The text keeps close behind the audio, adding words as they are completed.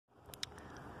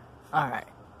Alright,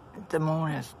 the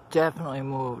moon has definitely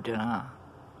moved in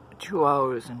 2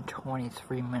 hours and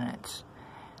 23 minutes.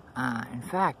 In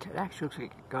fact, it actually looks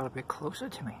like it got a bit closer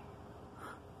to me.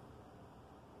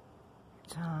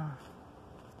 It's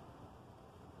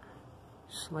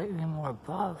slightly more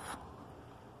above.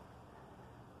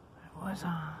 It was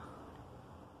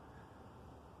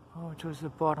towards the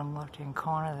bottom left-hand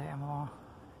corner there more.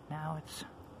 Now it's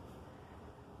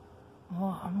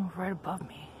more right above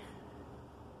me.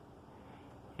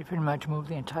 It pretty much moved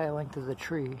the entire length of the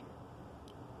tree.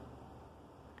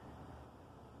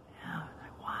 Yeah,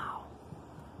 like, wow.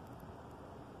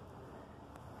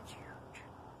 It's huge.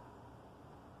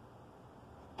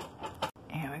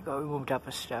 Here we go, we moved up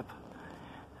a step.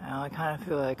 Now I kind of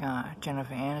feel like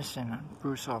Jennifer Aniston on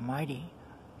Bruce Almighty.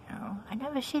 You know, I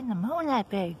never seen the moon that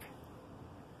big.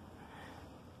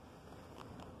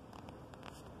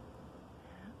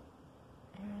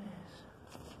 There it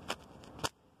is.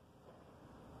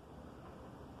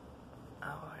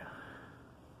 Oh,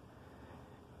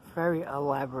 very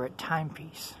elaborate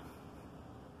timepiece.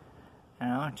 You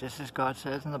know, just as God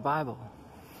says in the Bible.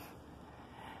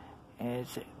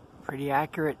 It's pretty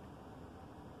accurate.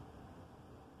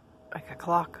 Like a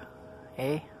clock,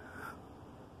 eh?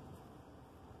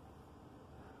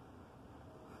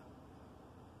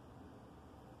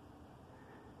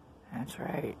 That's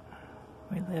right.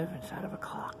 We live inside of a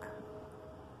clock.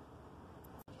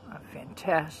 A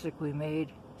fantastically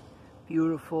made,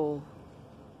 beautiful,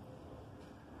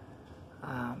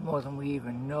 more than we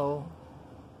even know,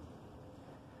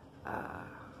 a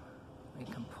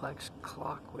complex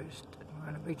clock was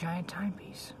on a big giant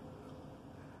timepiece.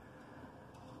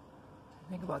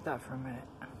 Think about that for a minute.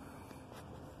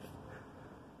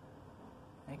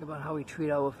 Think about how we treat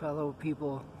our fellow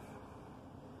people.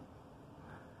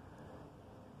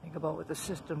 Think about what the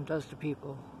system does to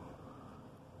people.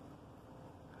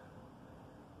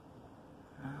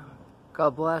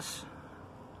 God bless.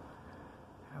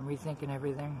 I'm rethinking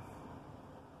everything.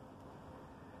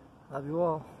 Love you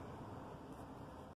all.